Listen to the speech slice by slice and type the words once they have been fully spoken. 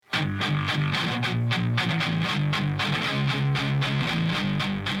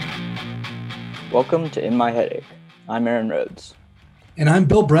Welcome to In My Headache. I'm Aaron Rhodes. And I'm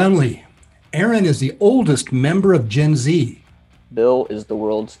Bill Brownlee. Aaron is the oldest member of Gen Z. Bill is the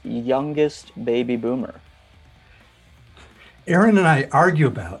world's youngest baby boomer. Aaron and I argue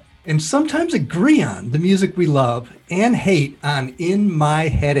about, and sometimes agree on, the music we love and hate on In My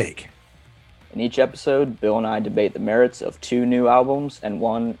Headache. In each episode, Bill and I debate the merits of 2 new albums and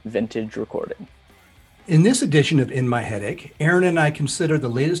 1 vintage recording. In this edition of In My Headache, Aaron and I consider the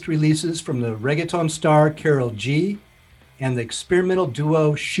latest releases from the reggaeton star Karol G and the experimental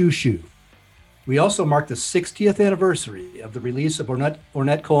duo Xiu Xiu. We also mark the 60th anniversary of the release of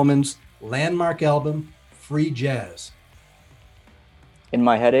Ornette Coleman's landmark album, Free Jazz. In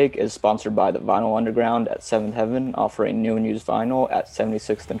My Headache is sponsored by the Vinyl Underground at 7th Heaven, offering new and used vinyl at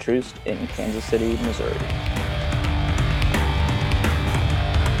 76th and Troost in Kansas City, Missouri.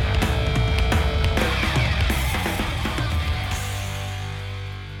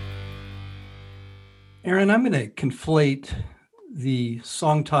 Aaron, I'm going to conflate the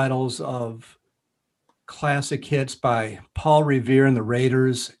song titles of classic hits by Paul Revere and the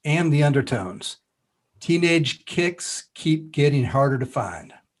Raiders and the Undertones. Teenage kicks keep getting harder to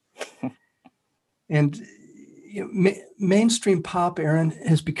find. And mainstream pop, Aaron,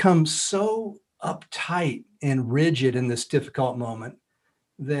 has become so uptight and rigid in this difficult moment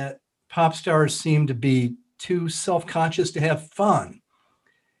that pop stars seem to be too self-conscious to have fun.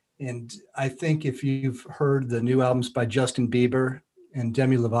 And I think if you've heard the new albums by Justin Bieber and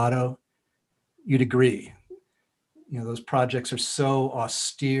Demi Lovato, you'd agree. Those projects are so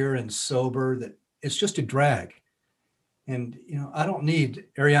austere and sober that it's just a drag. And, I don't need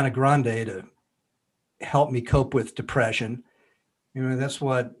Ariana Grande to help me cope with depression. That's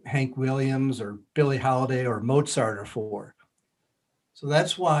what Hank Williams or Billie Holiday or Mozart are for. So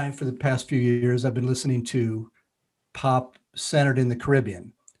that's why for the past few years, I've been listening to pop centered in the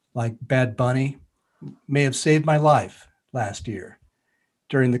Caribbean, like Bad Bunny may have saved my life last year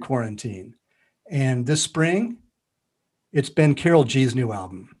during the quarantine. And this spring, it's been Karol G's new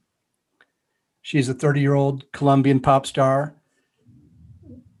album. She's a 30-year-old Colombian pop star,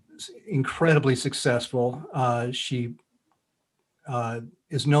 incredibly successful. She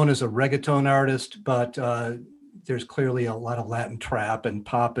is known as a reggaeton artist, but there's clearly a lot of Latin trap and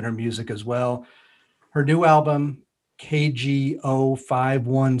pop in her music as well. Her new album, KGO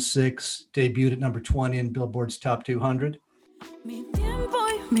 516, debuted at number 20 in Billboard's Top 200. Mi tiempo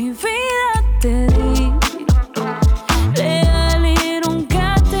y mi vida te di. Leal y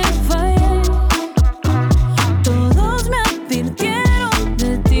nunca te fallé. Todos me advirtieron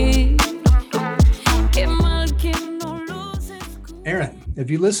de ti. Qué mal que no luces. Aaron, have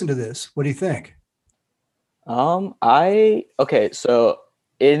you listened to this? What do you think? So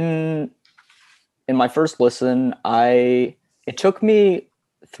in my first listen, it took me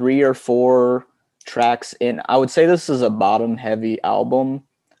 3 or 4 tracks in. I would say this is a bottom heavy album.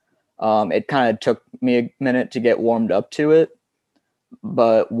 It kind of took me a minute to get warmed up to it,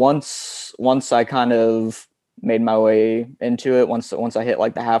 but once I kind of made my way into it, once I hit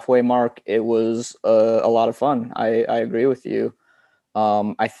like the halfway mark, it was a lot of fun. I agree with you.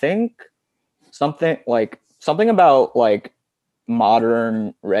 I think something about like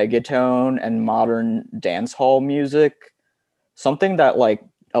modern reggaeton and modern dance hall music, something that like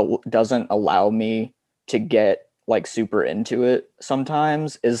doesn't allow me to get like super into it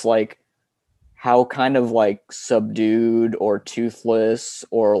sometimes, is like how kind of like subdued or toothless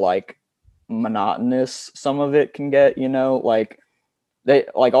or like monotonous some of it can get, like they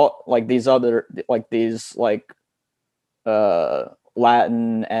like all like these other like these like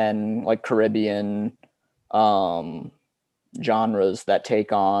Latin and like Caribbean genres that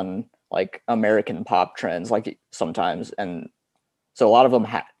take on like American pop trends like sometimes, and so a lot of them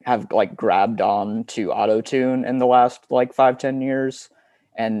have like grabbed on to auto-tune in the last like 5-10 years,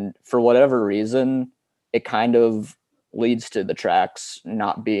 and for whatever reason it kind of leads to the tracks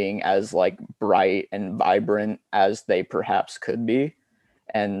not being as like bright and vibrant as they perhaps could be.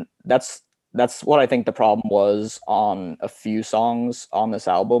 And that's what I think the problem was on a few songs on this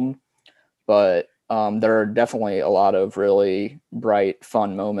album. But there are definitely a lot of really bright,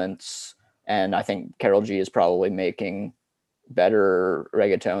 fun moments. And I think Karol G is probably making better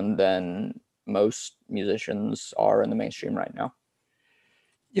reggaeton than most musicians are in the mainstream right now.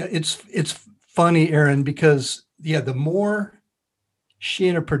 Yeah, it's funny, Aaron, because the more she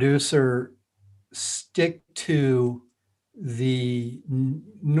and her producer stick to the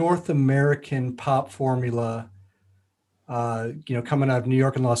North American pop formula, coming out of New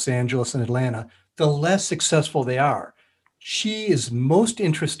York and Los Angeles and Atlanta, the less successful they are. She is most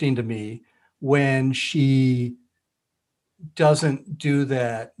interesting to me when she doesn't do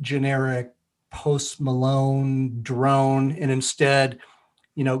that generic Post Malone drone, and instead,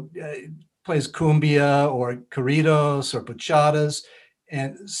 you know, plays cumbia or corridos or bachatas.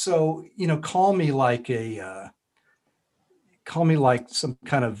 And so, you know, call me like some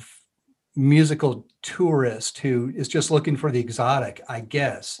kind of musical tourist who is just looking for the exotic, I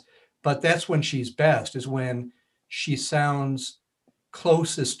guess. But that's when she's best, is when she sounds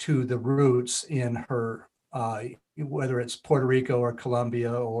closest to the roots in her, whether it's Puerto Rico or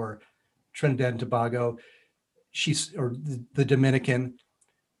Colombia or Trinidad and Tobago, she's or the Dominican.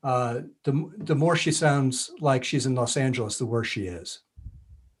 The more she sounds like she's in Los Angeles, the worse she is.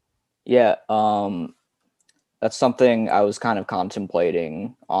 Yeah, that's something I was kind of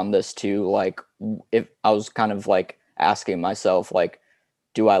contemplating on this too. Like, if I was kind of like asking myself, like,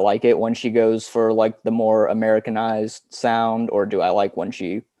 do I like it when she goes for like the more Americanized sound, or do I like when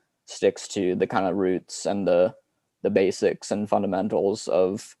she sticks to the kind of roots and the basics and fundamentals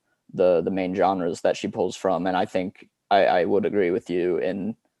of the main genres that she pulls from? And I think I would agree with you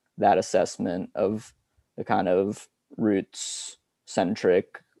in that assessment of the kind of roots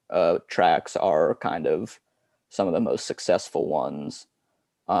centric tracks are kind of some of the most successful ones.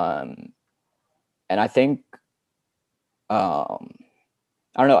 Um, and I think I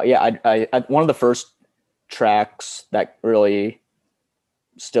don't know. Yeah, I one of the first tracks that really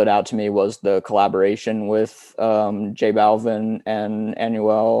stood out to me was the collaboration with J Balvin and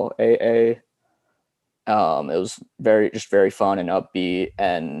Anuel AA. It was very fun and upbeat,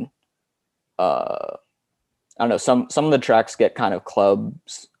 and I don't know. Some of the tracks get kind of club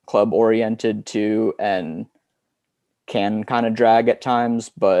oriented too, and can kind of drag at times,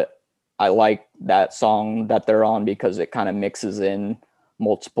 but I like that song that they're on because it kind of mixes in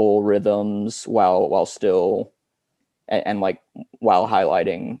multiple rhythms while still and like while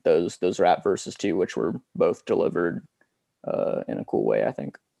highlighting those rap verses too, which were both delivered in a cool way, I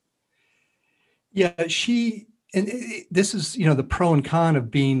think. Yeah, this is, you know, the pro and con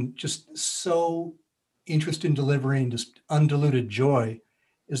of being just so interested in delivering just undiluted joy,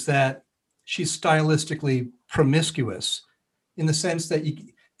 is that she's stylistically promiscuous in the sense that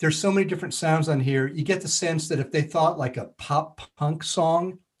there's so many different sounds on here. You get the sense that if they thought like a pop punk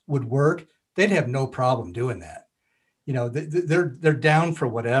song would work, they'd have no problem doing that. You know, they're down for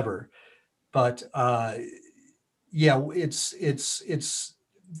whatever. But yeah, it's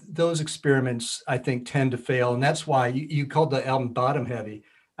those experiments, I think, tend to fail, and that's why you called the album bottom heavy.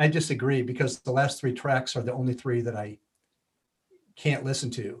 I disagree, because the last three tracks are the only three that I can't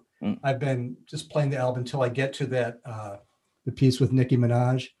listen to. Mm. I've been just playing the album until I get to that the piece with Nicki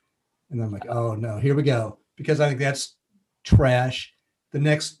Minaj, and I'm like, oh no, here we go, because I think that's trash. The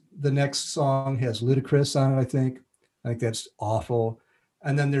next song has Ludacris on it. I think that's awful.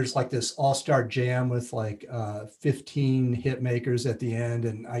 And then there's like this all-star jam with like 15 hit makers at the end,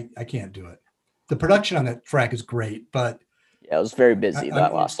 and I can't do it. The production on that track is great, but Yeah, it was very busy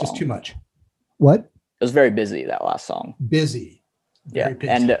that last it's just song. too much. What? It was very busy that last song. Busy. Yeah,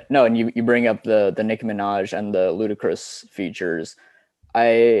 and no, and you bring up the Nicki Minaj and the Ludacris features.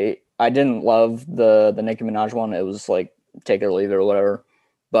 I didn't love the Nicki Minaj one. It was like take it or leave it or whatever.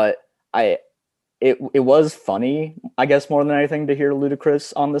 But I it was funny, I guess, more than anything, to hear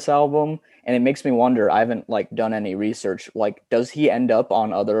Ludacris on this album, and it makes me wonder. I haven't like done any research. Like, does he end up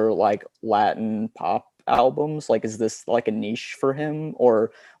on other like Latin pop albums? Like, is this like a niche for him,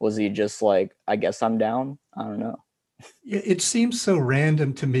 or was he just like, I guess I'm down? I don't know. It seems so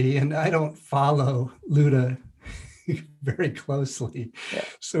random to me, and I don't follow Luda very closely. Yeah.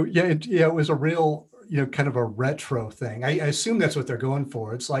 So yeah, it was a real, you know, kind of a retro thing. I assume that's what they're going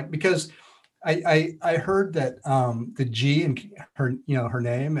for. It's like, because I heard that the G in her, you know, her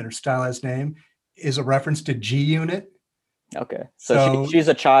name and her stylized name is a reference to G Unit. Okay. So So she's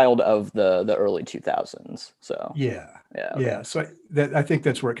a child of the early 2000s. So yeah, yeah. Okay. yeah. So I think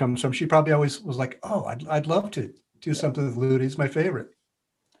that's where it comes from. She probably always was like, oh, I'd love to do something with Luda. He's my favorite.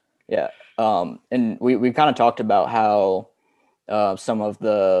 Yeah. And we kind of talked about how some of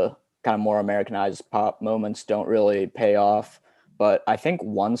the kind of more Americanized pop moments don't really pay off. But I think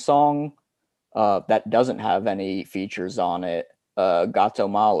one song that doesn't have any features on it, Gato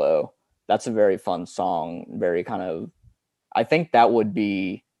Malo, that's a very fun song. Very kind of, I think that would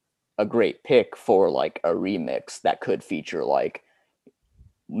be a great pick for like a remix that could feature like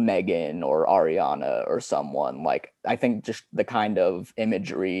Megan or Ariana or someone. Like, I think just the kind of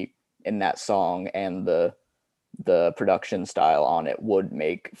imagery in that song and the production style on it would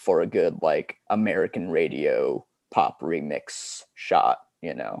make for a good like American radio pop remix shot,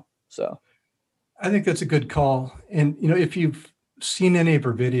 you know. So I think that's a good call. And you know, if you've seen any of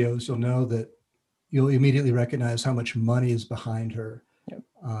her videos, you'll know that you'll immediately recognize how much money is behind her. Yep.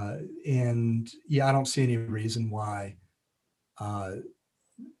 And yeah, I don't see any reason why uh,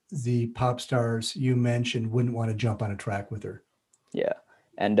 the pop stars you mentioned wouldn't want to jump on a track with her. Yeah.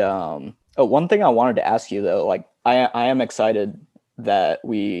 And one thing I wanted to ask you though, like I am excited that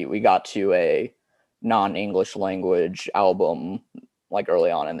we got to a non-English language album like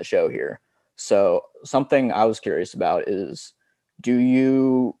early on in the show here. So something I was curious about is, do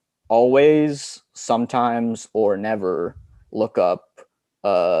you always, sometimes, or never look up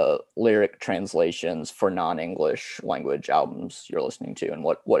lyric translations for non-English language albums you're listening to, and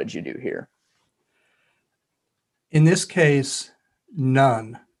what did you do here? In this case,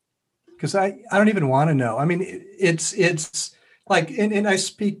 none, because I don't even want to know. I mean, it's like, and I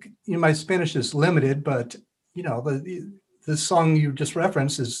speak, my Spanish is limited, but the song you just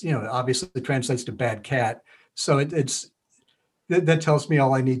referenced is, obviously translates to bad cat. So it's that tells me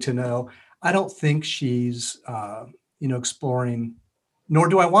all I need to know. I don't think she's exploring, nor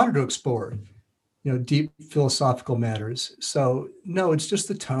do I want her to explore, deep philosophical matters. So no, it's just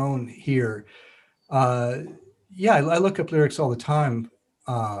the tone here. Uh, yeah, I look up lyrics all the time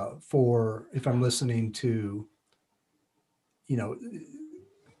for if I'm listening to, you know,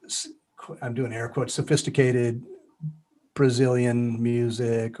 I'm doing air quotes, sophisticated Brazilian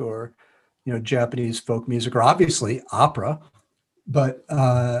music, or Japanese folk music, or obviously opera. But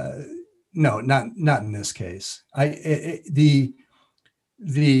no, not in this case.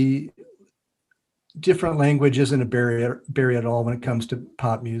 The different language isn't a barrier at all when it comes to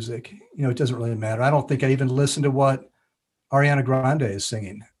pop music. It doesn't really matter. I don't think I even listen to what Ariana Grande is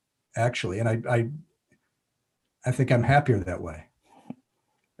singing, actually, and I think I'm happier that way.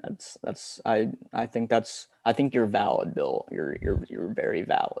 I think you're valid, Bill. You're very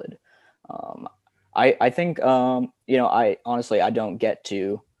valid. Um, I think I honestly I don't get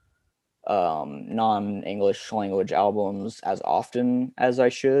to non-English language albums as often as I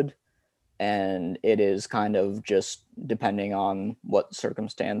should, and it is kind of just depending on what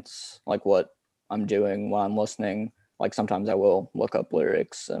circumstance, like what I'm doing while I'm listening. Like sometimes I will look up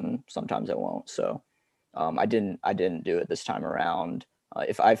lyrics, and sometimes I won't. So I didn't do it this time around.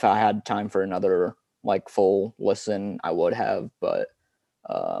 If I had time for another like full listen, I would have, but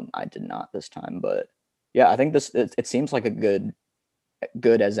I did not this time. But yeah, I think it seems like a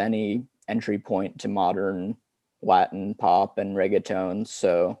good as any entry point to modern Latin pop and reggaeton.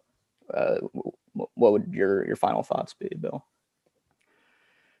 So, what would your final thoughts be, Bill?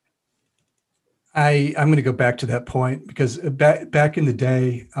 I'm going to go back to that point because back in the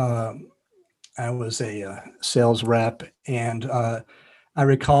day, I was a sales rep, and I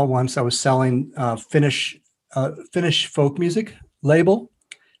recall once I was selling Finnish folk music label,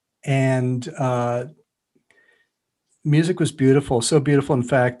 and music was beautiful, so beautiful, in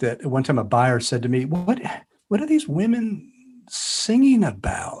fact, that at one time a buyer said to me, "What are these women singing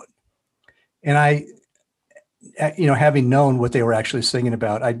about?" And I, having known what they were actually singing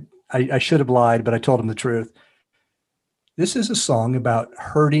about, I should have lied, but I told him the truth. This is a song about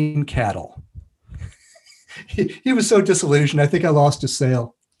herding cattle. He was so disillusioned. I think I lost a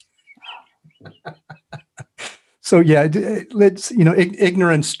sale. So yeah, let's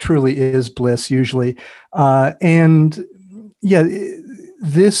ignorance truly is bliss usually, and yeah,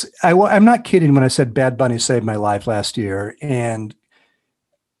 I'm not kidding when I said Bad Bunny saved my life last year, and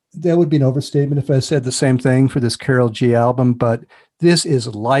that would be an overstatement if I said the same thing for this Karol G album. But this is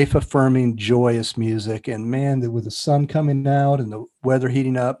life affirming, joyous music, and man, with the sun coming out and the weather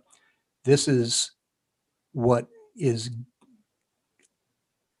heating up, this is what is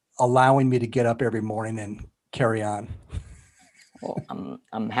allowing me to get up every morning and carry on. Well,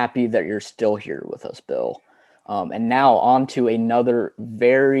 I'm happy that you're still here with us, Bill. And now on to another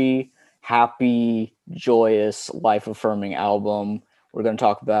very happy, joyous, life affirming album. We're going to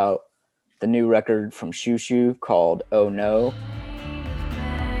talk about the new record from Shushu called "Oh No."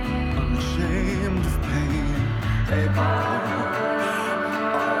 Unashamed of pain,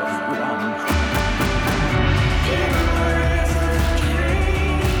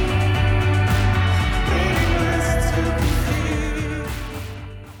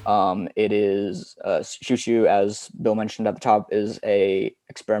 it is Shushu, as Bill mentioned at the top, is a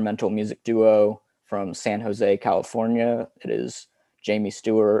experimental music duo from San Jose, California. It is Jamie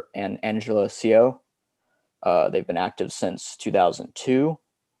Stewart and Angela Seo. They've been active since 2002.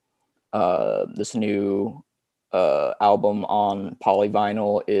 This new album on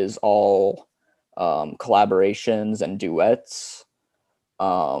Polyvinyl is all collaborations and duets.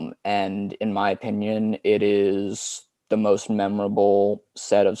 And in my opinion, it is the most memorable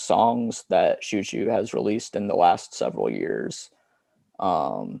set of songs that Shushu has released in the last several years.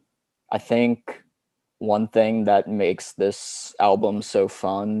 I think one thing that makes this album so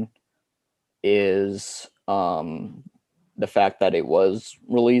fun is the fact that it was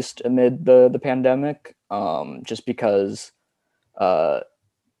released amid the pandemic. Just because, uh,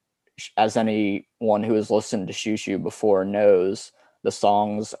 as anyone who has listened to Shoo Shoo before knows, the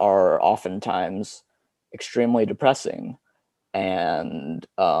songs are oftentimes extremely depressing, and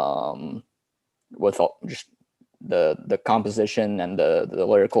with just the composition and the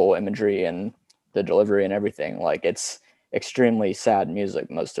lyrical imagery and the delivery and everything, like it's extremely sad music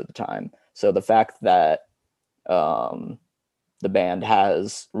most of the time. So the fact that um, the band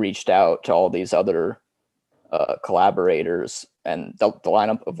has reached out to all these other collaborators, and the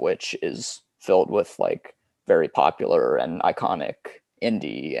lineup of which is filled with like very popular and iconic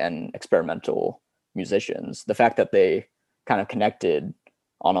indie and experimental musicians. The fact that they kind of connected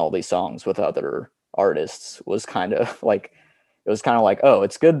on all these songs with other artists was kind of like, it was kind of like, oh,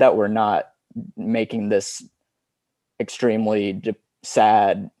 it's good that we're not making this extremely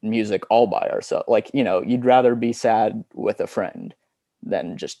sad music all by ourselves. Like, you know, you'd rather be sad with a friend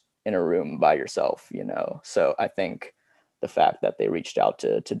than just in a room by yourself, you know? So I think the fact that they reached out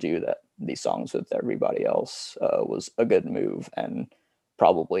to do that, these songs with everybody else, was a good move, and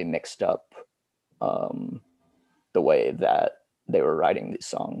probably mixed up the way that they were writing these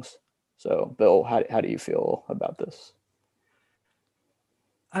songs. So Bill, how do you feel about this?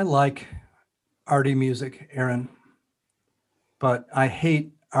 I like arty music, Aaron, but I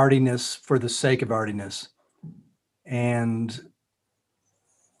hate artiness for the sake of artiness. And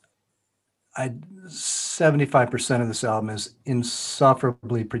 75% of this album is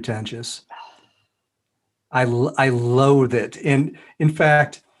insufferably pretentious. I loathe it. And in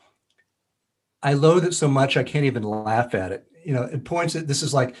fact, I loathe it so much I can't even laugh at it. You know, it points at this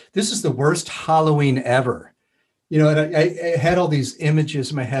is the worst Halloween ever. You know, and I had all these images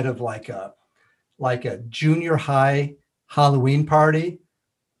in my head of like a junior high Halloween party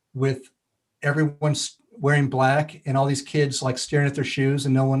with everyone wearing black and all these kids like staring at their shoes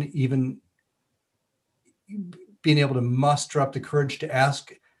and no one even being able to muster up the courage to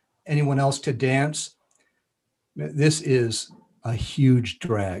ask anyone else to dance. This is a huge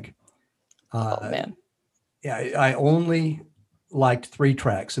drag. Oh man. Yeah, I only liked 3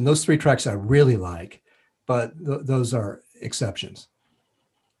 tracks, and those 3 tracks I really like, but those are exceptions.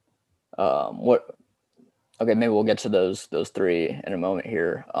 What? Okay, maybe we'll get to those 3 in a moment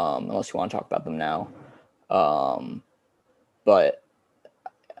here, unless you want to talk about them now. But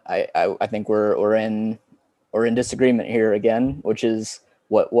I think we're in disagreement here again, which is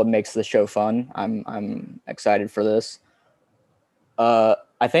what makes the show fun. I'm excited for this.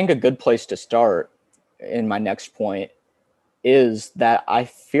 I think a good place to start in my next point is that I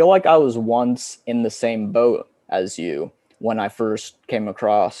feel like I was once in the same boat as you when I first came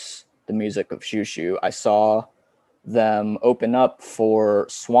across the music of Shoo Shoo. I saw them open up for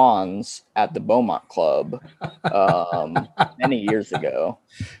Swans at the Beaumont Club many years ago.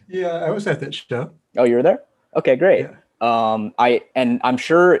 Yeah, I was at that show. Oh, you were there? Okay, great. Yeah. I'm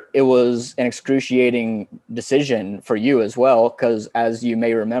sure it was an excruciating decision for you as well, because as you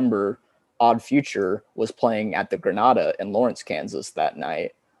may remember, Odd Future was playing at the Granada in Lawrence, Kansas that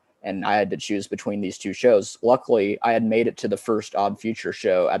night, and I had to choose between these 2 shows. Luckily, I had made it to the first Odd Future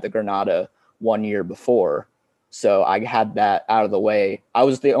show at the Granada 1 year before, so I had that out of the way. I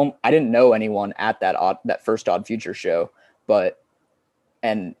didn't know anyone at that first Odd Future show,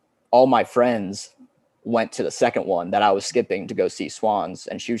 and all my friends went to the second one that I was skipping to go see Swans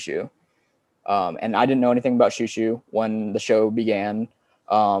and Shoo Shoo. And I didn't know anything about Shoo Shoo when the show began.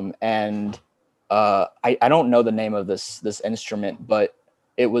 I don't know the name of this instrument, but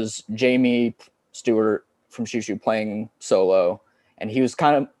it was Jamie Stewart from Shoo Shoo playing solo. And he was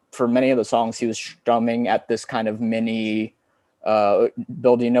kind of, for many of the songs, he was strumming at this kind of mini, Bill,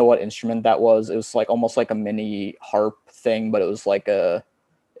 do you know what instrument that was? It was like almost like a mini harp thing, but it was like it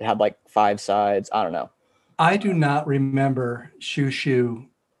had like 5 sides. I don't know. I do not remember Shoo Shoo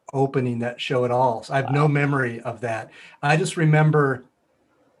opening that show at all. So I have no memory of that. I just remember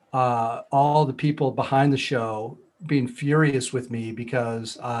all the people behind the show being furious with me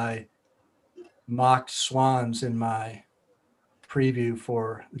because I mocked Swans in my preview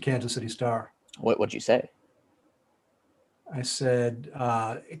for the Kansas City Star. What'd you say? I said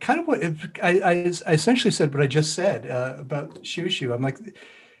kind of what I essentially said what I just said about Shoo Shoo. I'm like,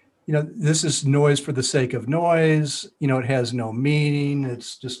 you know, this is noise for the sake of noise. You know, it has no meaning.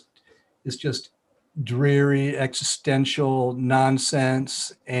 It's just dreary existential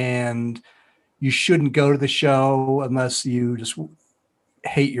nonsense, and you shouldn't go to the show unless you just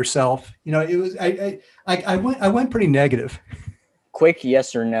hate yourself. You know, it was I went pretty negative. quick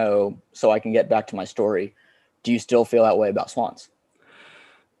yes or no, so I can get back to my story. Do you still feel that way about Swans?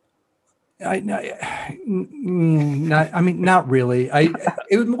 Not really.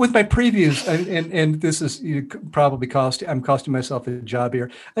 With my previews, and this is probably I'm costing myself a job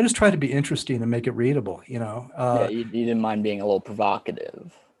here. I just try to be interesting and make it readable. Yeah, you didn't mind being a little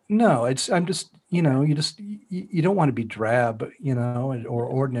provocative. No, I'm just you don't want to be drab, or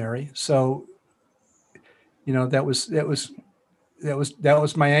ordinary. So, that was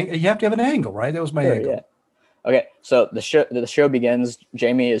my angle. You have to have an angle, right? That was my Sure, angle. yeah. Okay, so the show begins.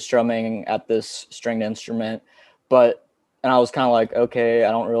 Jamie is strumming at this stringed instrument, and I was kind of like, okay, I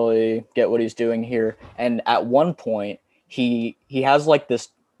don't really get what he's doing here. And at one point, he has like this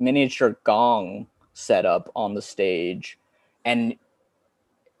miniature gong set up on the stage, and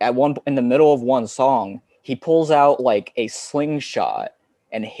in the middle of one song, he pulls out like a slingshot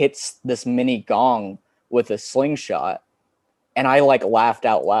and hits this mini gong with a slingshot, and I like laughed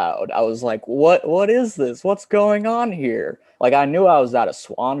out loud. I was like, what is this? What's going on here? Like, I knew I was at a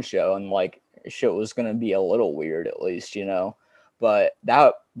Swan show and like shit was gonna be a little weird at least, But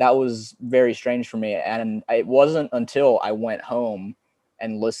that was very strange for me. And it wasn't until I went home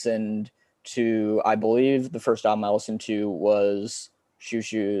and listened to, I believe the first album I listened to was Shoo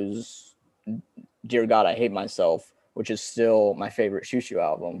Shoo's Dear God, I Hate Myself, which is still my favorite Shoo Shoo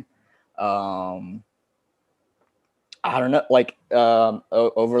album. I don't know, like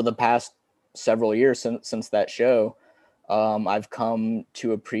over the past several years since that show, I've come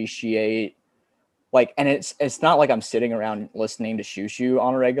to appreciate like, and it's not like I'm sitting around listening to Shoo Shoo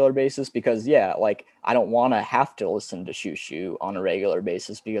on a regular basis because yeah, like I don't want to have to listen to Shoo Shoo on a regular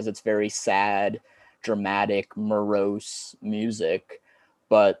basis because it's very sad, dramatic, morose music.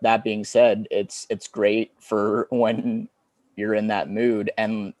 But that being said, it's great for when you're in that mood.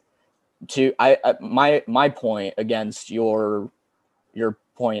 And my point against your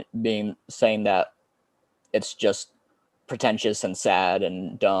point being saying that it's just pretentious and sad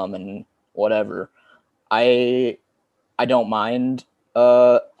and dumb and whatever. I I don't mind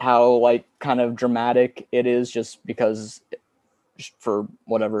how like kind of dramatic it is just because for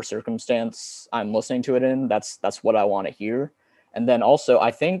whatever circumstance I'm listening to it in, that's what I want to hear. And then also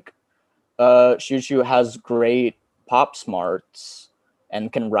I think Shoo Shoo has great pop smarts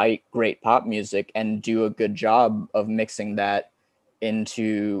and can write great pop music and do a good job of mixing that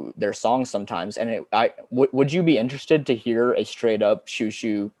into their songs sometimes. And would you be interested to hear a straight up Shoo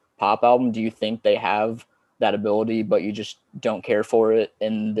Shoo pop album? Do you think they have that ability, but you just don't care for it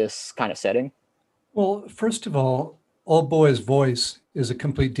in this kind of setting? Well, first of all, Old Boy's voice is a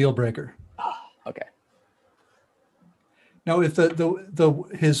complete deal breaker. Okay. Now, if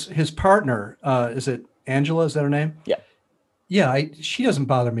his partner, is it Angela? Is that her name? Yeah. Yeah, she doesn't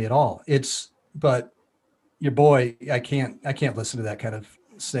bother me at all. But your boy, I can't listen to that kind of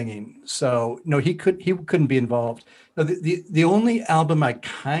singing. So no, he couldn't be involved. No, the only album I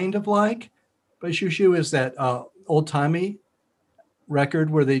kind of like by Shoo Shoo is that Old Timey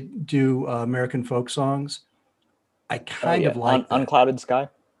record where they do American folk songs. I kind of like that. Unclouded Sky.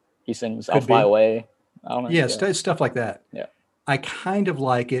 He sings Could "I'll Fly be. Away." I don't know. Yeah, stuff like that. Yeah. I kind of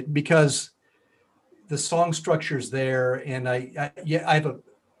like it because the song structure's there, and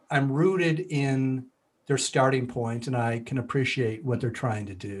I'm rooted in their starting point, and I can appreciate what they're trying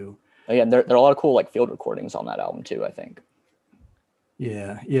to do. Again, there are a lot of cool like field recordings on that album too, I think.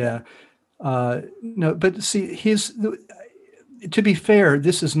 Yeah. No, but see, to be fair,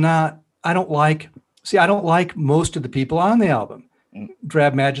 this is not. I don't like most of the people on the album.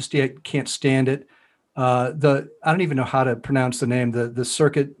 Drab Majesty, I can't stand it. I don't even know how to pronounce the name. The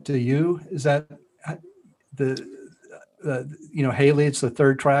Circuit to You, is that Haley? It's the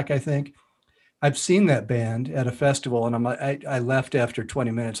third track, I think. I've seen that band at a festival, and I left after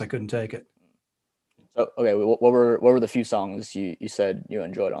 20 minutes. I couldn't take it. So okay, what were the few songs you said you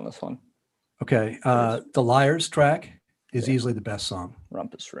enjoyed on this one? Okay, the Liars track is easily the best song.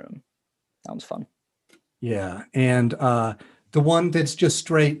 Rumpus Room, that was fun. Yeah, and the one that's just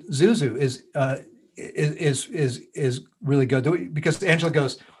straight Zuzu is really good because Angela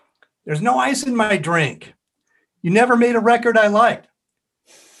goes, "There's no ice in my drink. You never made a record I liked."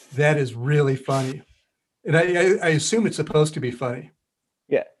 That is really funny, and I assume it's supposed to be funny.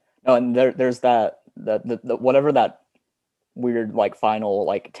 Yeah, no, and there's the whatever that weird like final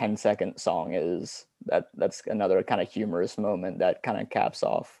like 10-second song is, that's another kind of humorous moment that kind of caps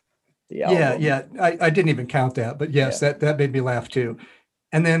off the album. Yeah. I didn't even count that, but yes, that made me laugh too.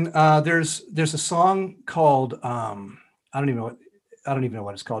 And then there's a song called I don't even know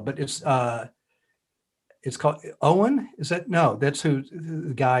what it's called, but it's called Owen. Is that? No, that's who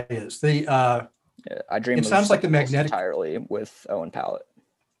the guy is. Yeah, I Dream It of sounds like the Something Else magnetic. entirely with Owen Pallett.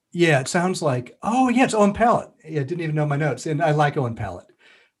 Yeah, it sounds like, oh yeah, it's Owen Pallett. Yeah, I didn't even know my notes, and I like Owen Pallett.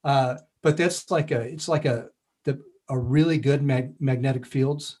 But that's like it's like a really good Magnetic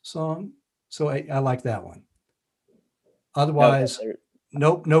Fields song. So I like that one. No, yeah, Otherwise,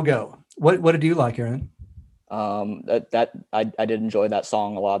 nope, no go. What did you like, Aaron? I did enjoy that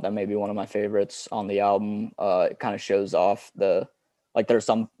song a lot. That may be one of my favorites on the album. It kind of shows off like there's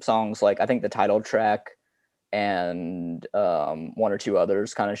some songs like I think the title track and one or two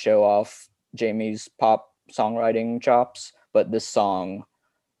others kind of show off Jamie's pop songwriting chops, but this song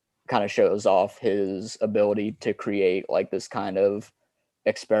kind of shows off his ability to create like this kind of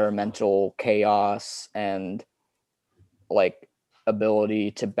experimental chaos and like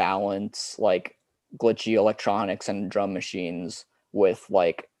ability to balance like glitchy electronics and drum machines with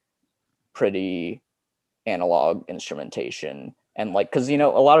like pretty analog instrumentation. And like because a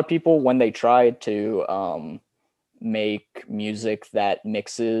lot of people when they try to make music that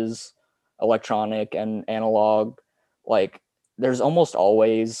mixes electronic and analog, like there's almost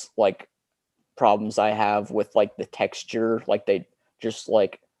always like problems I have with like the texture, like they just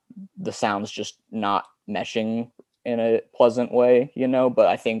like the sounds just not meshing in a pleasant way, But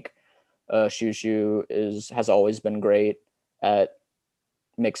I think Shushu has always been great at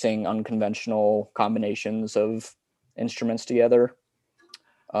mixing unconventional combinations of instruments together.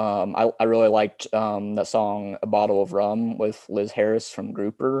 I really liked that song "A Bottle of Rum" with Liz Harris from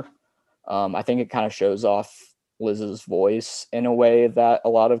Grouper. I think it kind of shows off Liz's voice in a way that a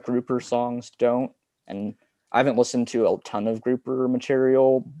lot of Grouper songs don't. And I haven't listened to a ton of Grouper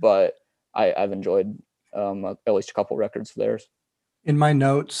material, but I've enjoyed at least a couple records of theirs. In my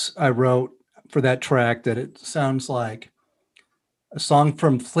notes, I wrote for that track that it sounds like a song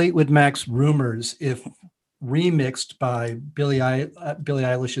from Fleetwood Mac's "Rumors" if remixed by Billie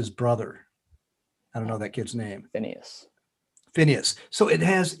Eilish's brother. I don't know that kid's name. Phineas. Phineas. So it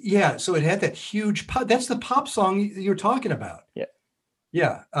has, yeah. So it had that huge pop. That's the pop song you're talking about. Yeah.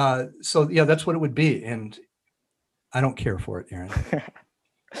 Yeah. So yeah, that's what it would be, and I don't care for it, Aaron.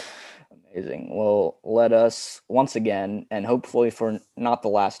 Amazing. Well, let us once again, and hopefully for not the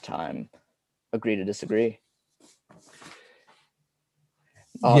last time, agree to disagree.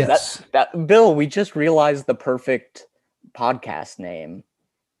 Yes. That Bill, we just realized the perfect podcast name.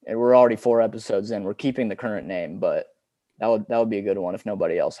 And we're already 4 episodes in. We're keeping the current name, but that would be a good one if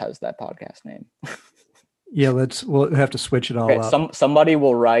nobody else has that podcast name. Yeah, we'll have to switch it all up. Somebody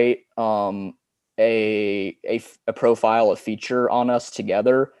will write a profile, a feature on us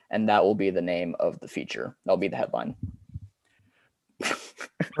together, and that will be the name of the feature. That'll be the headline.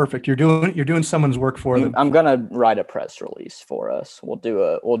 Perfect. You're doing someone's work for them. I'm gonna write a press release for us. We'll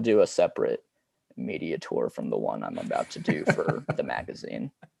do a separate media tour from the one I'm about to do for the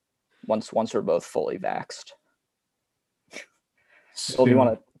magazine. Once we're both fully vaxxed. So do you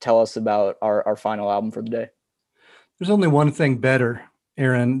want to tell us about our final album for the day? There's only one thing better,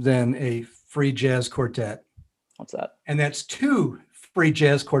 Aaron, than a free jazz quartet. What's that? And that's 2 free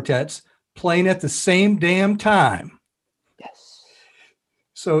jazz quartets playing at the same damn time. Yes.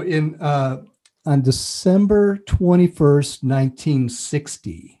 So on December 21st,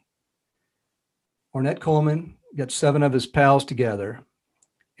 1960, Ornette Coleman got 7 of his pals together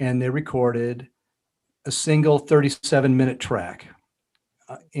and they recorded a single 37-minute track.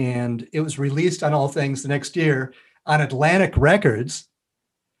 And it was released on All Things the next year on Atlantic Records.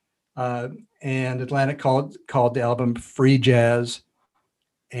 And Atlantic called the album Free Jazz.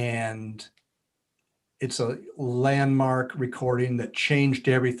 And it's a landmark recording that changed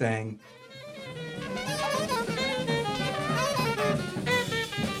everything.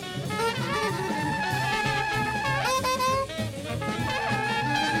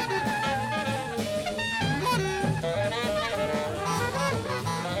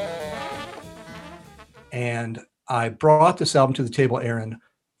 And I brought this album to the table, Aaron,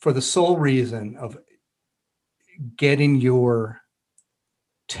 for the sole reason of getting your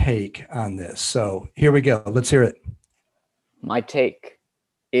take on this. So here we go. Let's hear it. My take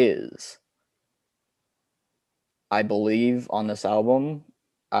is, I believe on this album,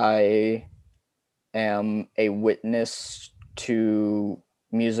 I am a witness to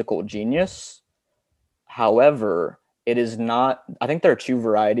musical genius. However, it is not, I think there are 2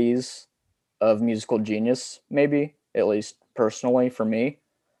 varieties of musical genius, maybe, at least personally for me.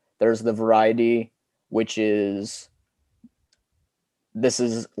 There's the variety which is, this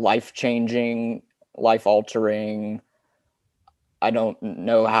is life-changing, life-altering. I don't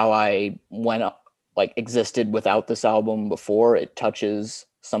know how I existed without this album before. It touches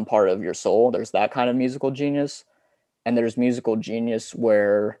some part of your soul. There's that kind of musical genius. And there's musical genius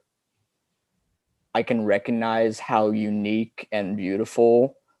where I can recognize how unique and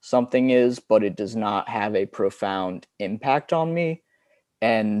beautiful something is, but it does not have a profound impact on me.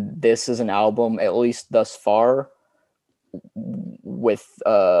 And this is an album, at least thus far, with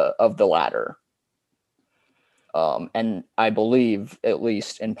of the latter. And I believe, at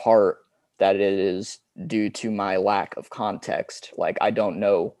least in part, that it is due to my lack of context. Like, I don't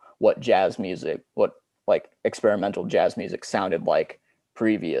know what jazz music, what like experimental jazz music sounded like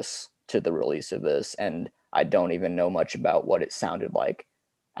previous to the release of this, and I don't even know much about what it sounded like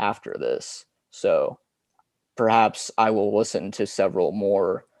after this. So perhaps I will listen to several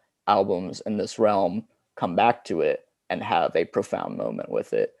more albums in this realm, come back to it, and have a profound moment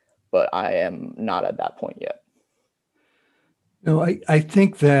with it. But I am not at that point yet. No, I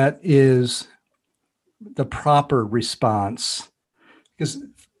think that is the proper response, because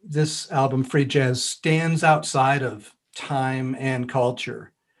this album, Free Jazz, stands outside of time and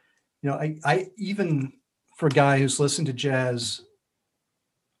culture. I even, for a guy who's listened to jazz,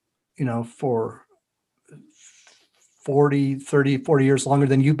 for 40 years longer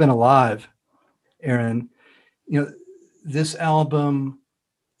than you've been alive, Aaron, this album,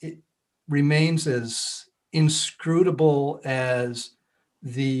 it remains as inscrutable as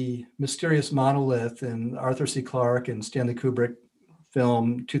the mysterious monolith in Arthur C. Clarke and Stanley Kubrick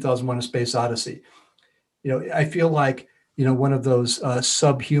film 2001: A Space Odyssey. I feel like, one of those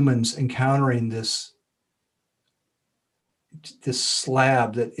subhumans encountering this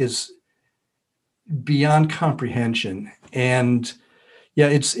slab that is beyond comprehension. And yeah,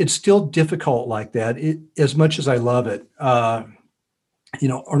 it's still difficult like that. As much as I love it, Ornette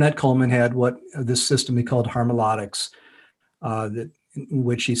Coleman had this system he called harmolodics, that in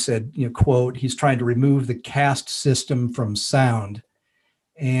which he said, quote, he's trying to remove the caste system from sound.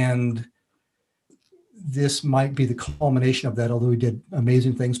 And this might be the culmination of that, although he did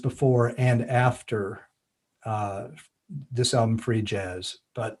amazing things before and after this album, Free Jazz.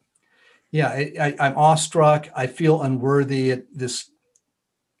 But yeah, I'm awestruck. I feel unworthy at this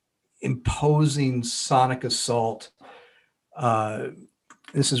imposing sonic assault.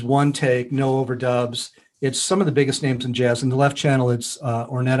 This is one take, no overdubs. It's some of the biggest names in jazz. In the left channel, it's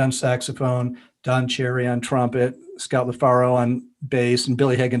Ornette on saxophone, Don Cherry on trumpet, Scout LaFaro on bass, and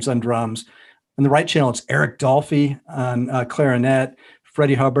Billy Higgins on drums. On the right channel, it's Eric Dolphy on clarinet,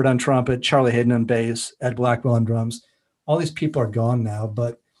 Freddie Hubbard on trumpet, Charlie Hayden on bass, Ed Blackwell on drums. All these people are gone now,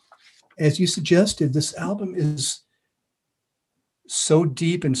 but as you suggested, this album is so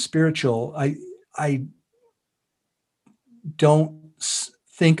deep and spiritual. I don't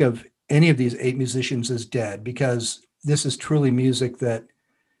think of any of these 8 musicians as dead, because this is truly music that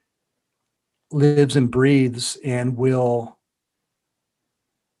lives and breathes and will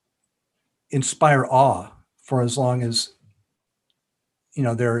inspire awe for as long as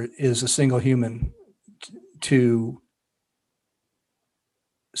there is a single human to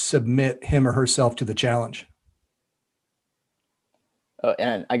submit him or herself to the challenge.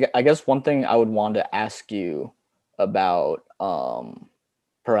 And I guess one thing I would want to ask you about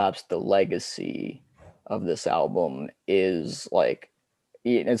perhaps the legacy of this album is, like,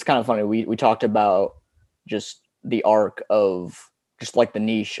 it's kind of funny. We talked about just the arc of just like the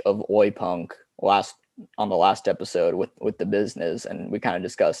niche of oi punk on the last episode with the business, and we kind of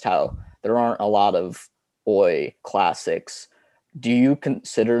discussed how there aren't a lot of oi classics. Do you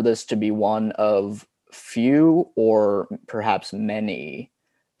consider this to be one of few or perhaps many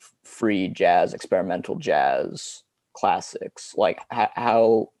free jazz, experimental jazz classics? Like,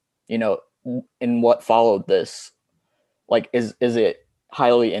 how in what followed this, like, is it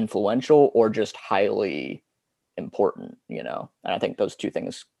highly influential or just highly important? And I think those two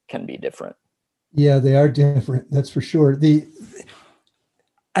things can be different. Yeah, they are different. That's for sure.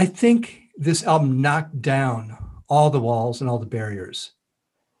 I think this album knocked down all the walls and all the barriers.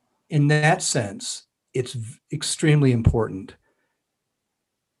 In that sense, it's extremely important.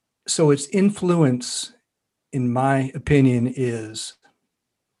 So its influence, in my opinion, is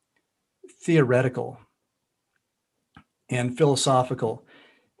theoretical and philosophical,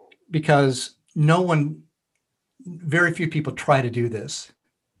 because very few people try to do this.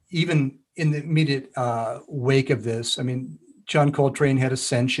 Even in the immediate wake of this, I mean, John Coltrane had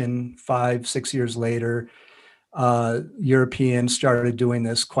Ascension 5-6 years later. Europeans started doing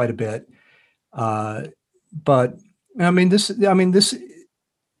this quite a bit. But this is,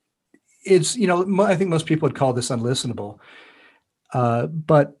 I think most people would call this unlistenable.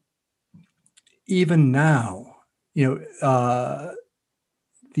 But even now, the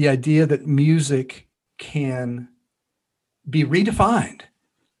idea that music can be redefined,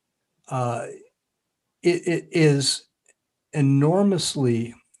 it is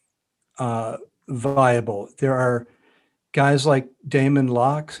enormously viable. There are guys like Damon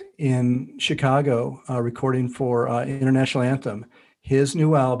Locke in Chicago recording for International Anthem. His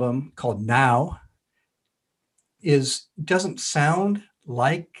new album called Now doesn't sound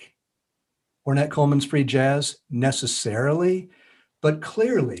like Ornette Coleman's free jazz necessarily, but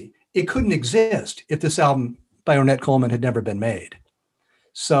clearly it couldn't exist if this album by Ornette Coleman had never been made.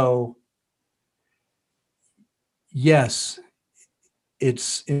 So yes,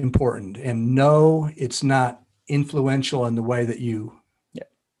 it's important, and no, it's not influential in the way that you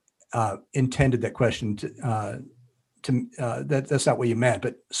intended that question that's not what you meant.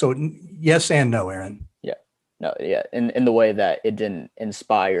 But so yes and no, Aaron. Yeah, no, yeah, in the way that it didn't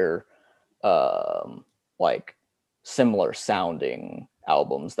inspire like similar sounding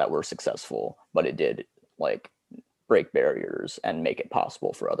albums that were successful, but it did like break barriers and make it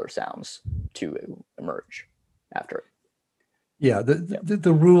possible for other sounds to emerge after it. Yeah,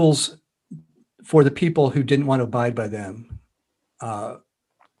 the rules for the people who didn't want to abide by them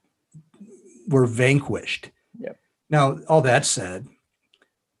were vanquished. Yep. Now, all that said,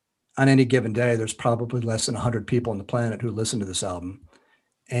 on any given day, there's probably less than 100 people on the planet who listen to this album,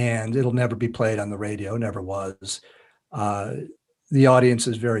 and it'll never be played on the radio, never was. The audience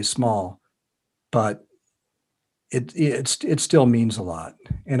is very small, but it still means a lot.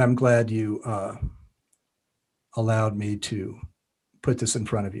 And I'm glad you allowed me to put this in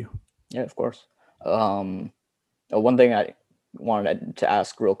front of you. Yeah, of course. One thing I wanted to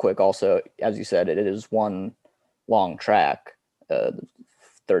ask real quick also, as you said, it is one long track, 30,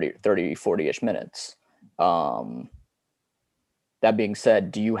 40-ish minutes. That being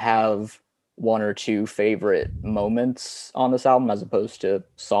said, do you have one or two favorite moments on this album as opposed to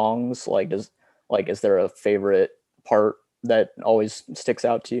songs? Is there a favorite part that always sticks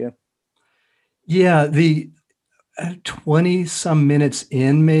out to you? Yeah, the 20 some minutes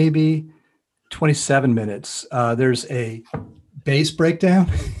in, maybe 27 minutes, there's a bass breakdown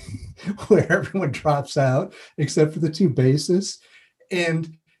where everyone drops out except for the two bassists.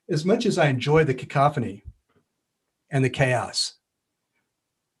 And as much as I enjoy the cacophony and the chaos,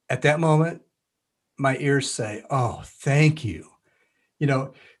 at that moment, my ears say, "Oh, thank you."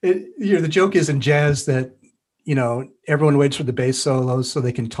 The joke is in jazz that, everyone waits for the bass solos so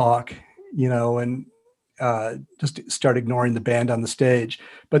they can talk, and just start ignoring the band on the stage.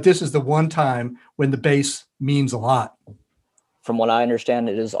 But this is the one time when the bass means a lot. From what I understand,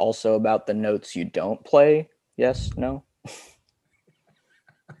 it is also about the notes you don't play. Yes, no?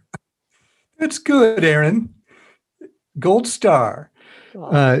 That's good, Aaron. Gold star.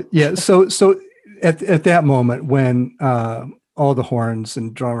 Yeah. So at that moment when all the horns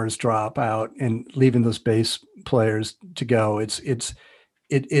and drummers drop out and leaving those bass players to go, it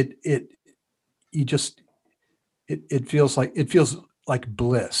feels like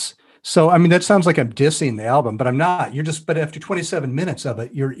bliss. So, I mean, that sounds like I'm dissing the album, but I'm not. But after 27 minutes of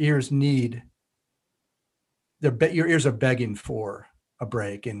it, your ears are begging for a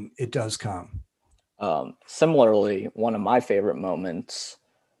break, and it does come. Similarly, one of my favorite moments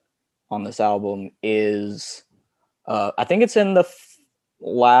on this album is, I think it's in the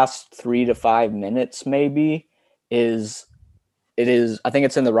last 3 to 5 minutes, maybe, I think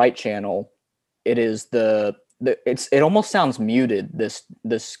it's in the right channel. It is it almost sounds muted, this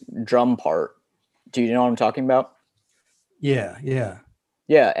drum part. Do you know what I'm talking about? Yeah.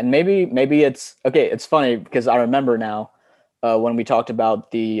 Yeah, and maybe it's okay. It's funny because I remember now when we talked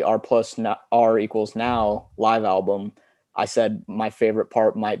about the R equals now live album, I said my favorite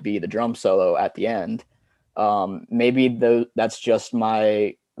part might be the drum solo at the end. Maybe that's just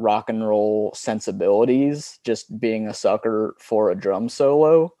my rock and roll sensibilities, just being a sucker for a drum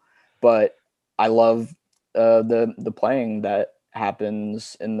solo, but I love the playing that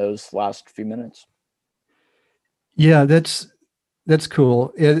happens in those last few minutes. Yeah, that's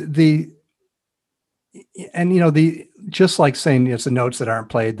cool. Just like saying it's the notes that aren't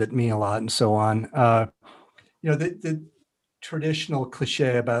played that mean a lot and so on. The traditional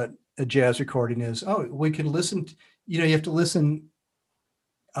cliche about a jazz recording is, we can listen. You have to listen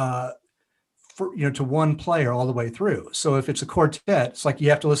to one player all the way through. So if it's a quartet, it's like you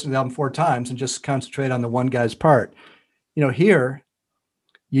have to listen to the album 4 times and just concentrate on the one guy's part. Here,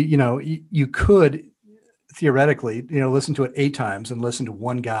 you could theoretically, listen to it 8 times and listen to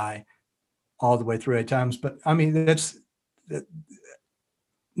one guy all the way through 8 times. But I mean, that's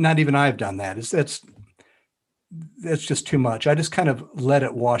not even I've done that. That's just too much. I just kind of let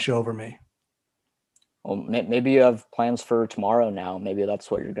it wash over me. Well, maybe you have plans for tomorrow now. Maybe that's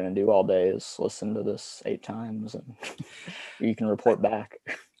what you're going to do all day is listen to this 8 times and you can report back.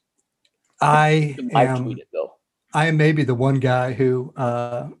 I I've tweeted, though. I am maybe the one guy who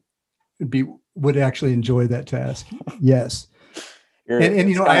would be would actually enjoy that task. Yes. And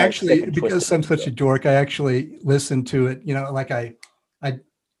It's I kinda sick actually, and because twisted I'm if you such a will. dork, I actually listen to it, like I,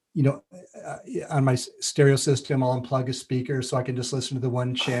 you know, on my stereo system, I'll unplug a speaker so I can just listen to the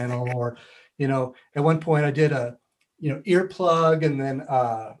one channel. Or, at one point I did a, earplug, and then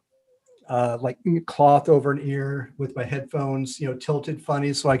like cloth over an ear with my headphones, tilted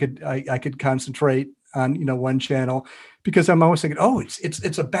funny so I could concentrate on, one channel, because I'm always thinking, oh,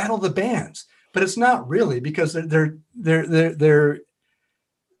 it's a battle of the bands, but it's not really, because they're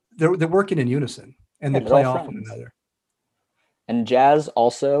working in unison, and Yeah, they they're all play off one friends. another. And jazz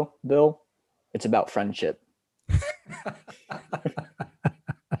also, Bill, it's about friendship.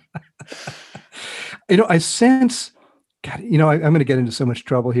 I sense, God, I'm going to get into so much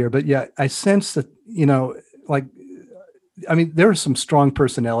trouble here, but yeah, I sense that, like, I mean, there are some strong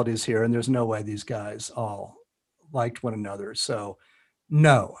personalities here, and there's no way these guys all liked one another. So,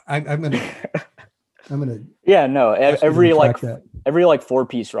 no, I'm gonna Yeah, no, absolutely retract that. every like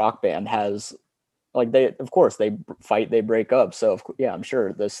four-piece rock band has like they of course they fight, they break up. So yeah, I'm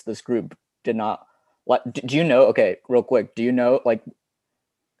sure this group did not like do you know, okay, real quick, do you know like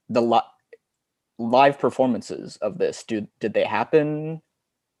the live performances of this? Did they happen?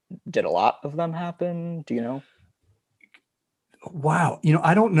 Did a lot of them happen? Do you know? Wow,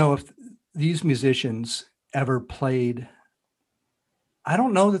 I don't know if these musicians ever played. I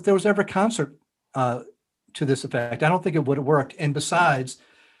don't know that there was ever a concert to this effect. I don't think it would have worked. And besides,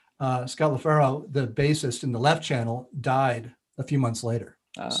 Scott LaFaro, the bassist in the Left Channel, died a few months later.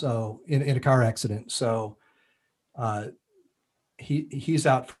 So in a car accident. So he's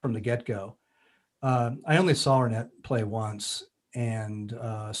out from the get-go. I only saw Ornette play once, and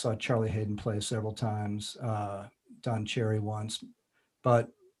saw Charlie Hayden play several times, Don Cherry once. But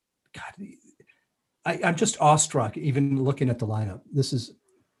God, I'm just awestruck even looking at the lineup. This is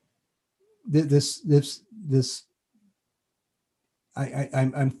this.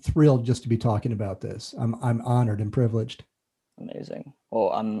 I'm thrilled just to be talking about this. I'm honored and privileged. Amazing.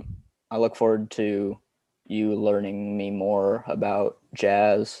 Well, I look forward to you learning me more about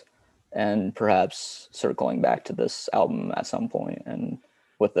jazz, and perhaps circling back to this album at some point and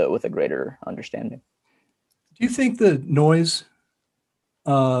with a greater understanding. Do you think the noise,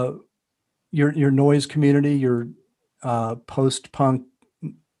 your noise community, your post-punk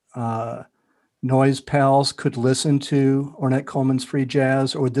noise pals could listen to Ornette Coleman's free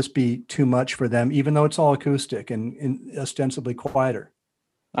jazz, or would this be too much for them, even though it's all acoustic and ostensibly quieter?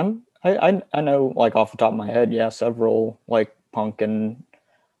 I know like off the top of my head, yeah, several like punk and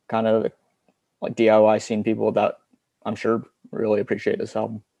kind of like DIY scene people that I'm sure really appreciate this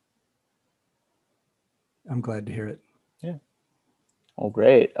album. I'm glad to hear it. Yeah. Well,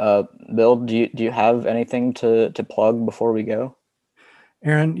 great. Bill, do you have anything to plug before we go?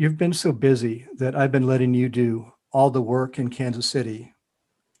 Aaron, you've been so busy that I've been letting you do all the work in Kansas City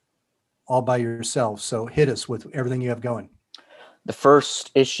all by yourself. So hit us with everything you have going. The first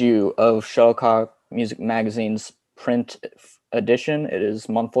issue of Shuttlecock Music Magazine's print edition. It is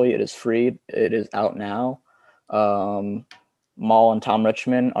monthly. It is free. It is out now. Mal and Tom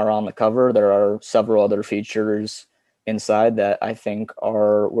Richmond are on the cover. There are several other features inside that I think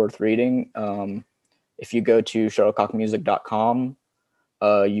are worth reading. If you go to shuttlecockmusic.com,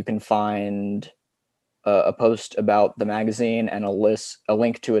 you can find a post about the magazine and a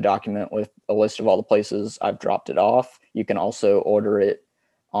link to a document with a list of all the places I've dropped it off. You can also order it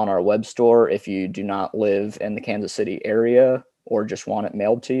on our web store if you do not live in the Kansas City area or just want it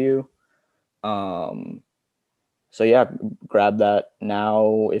mailed to you. So yeah, grab that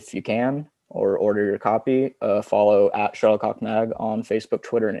now if you can, or order your copy. Follow at Shuttlecock Mag on Facebook,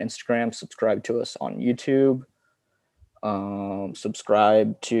 Twitter, and Instagram. Subscribe to us on YouTube.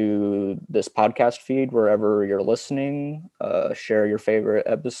 Subscribe to this podcast feed wherever you're listening. Share your favorite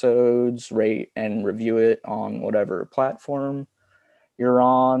episodes, rate and review it on whatever platform you're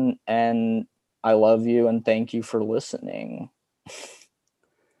on. And I love you and thank you for listening.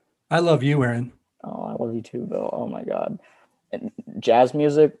 I love you, Aaron. Oh, I love you too, Bill. Oh my God. And jazz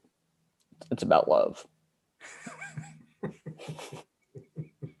music, it's about love.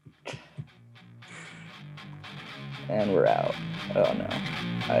 And we're out. Oh no,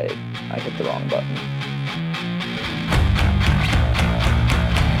 I hit the wrong button.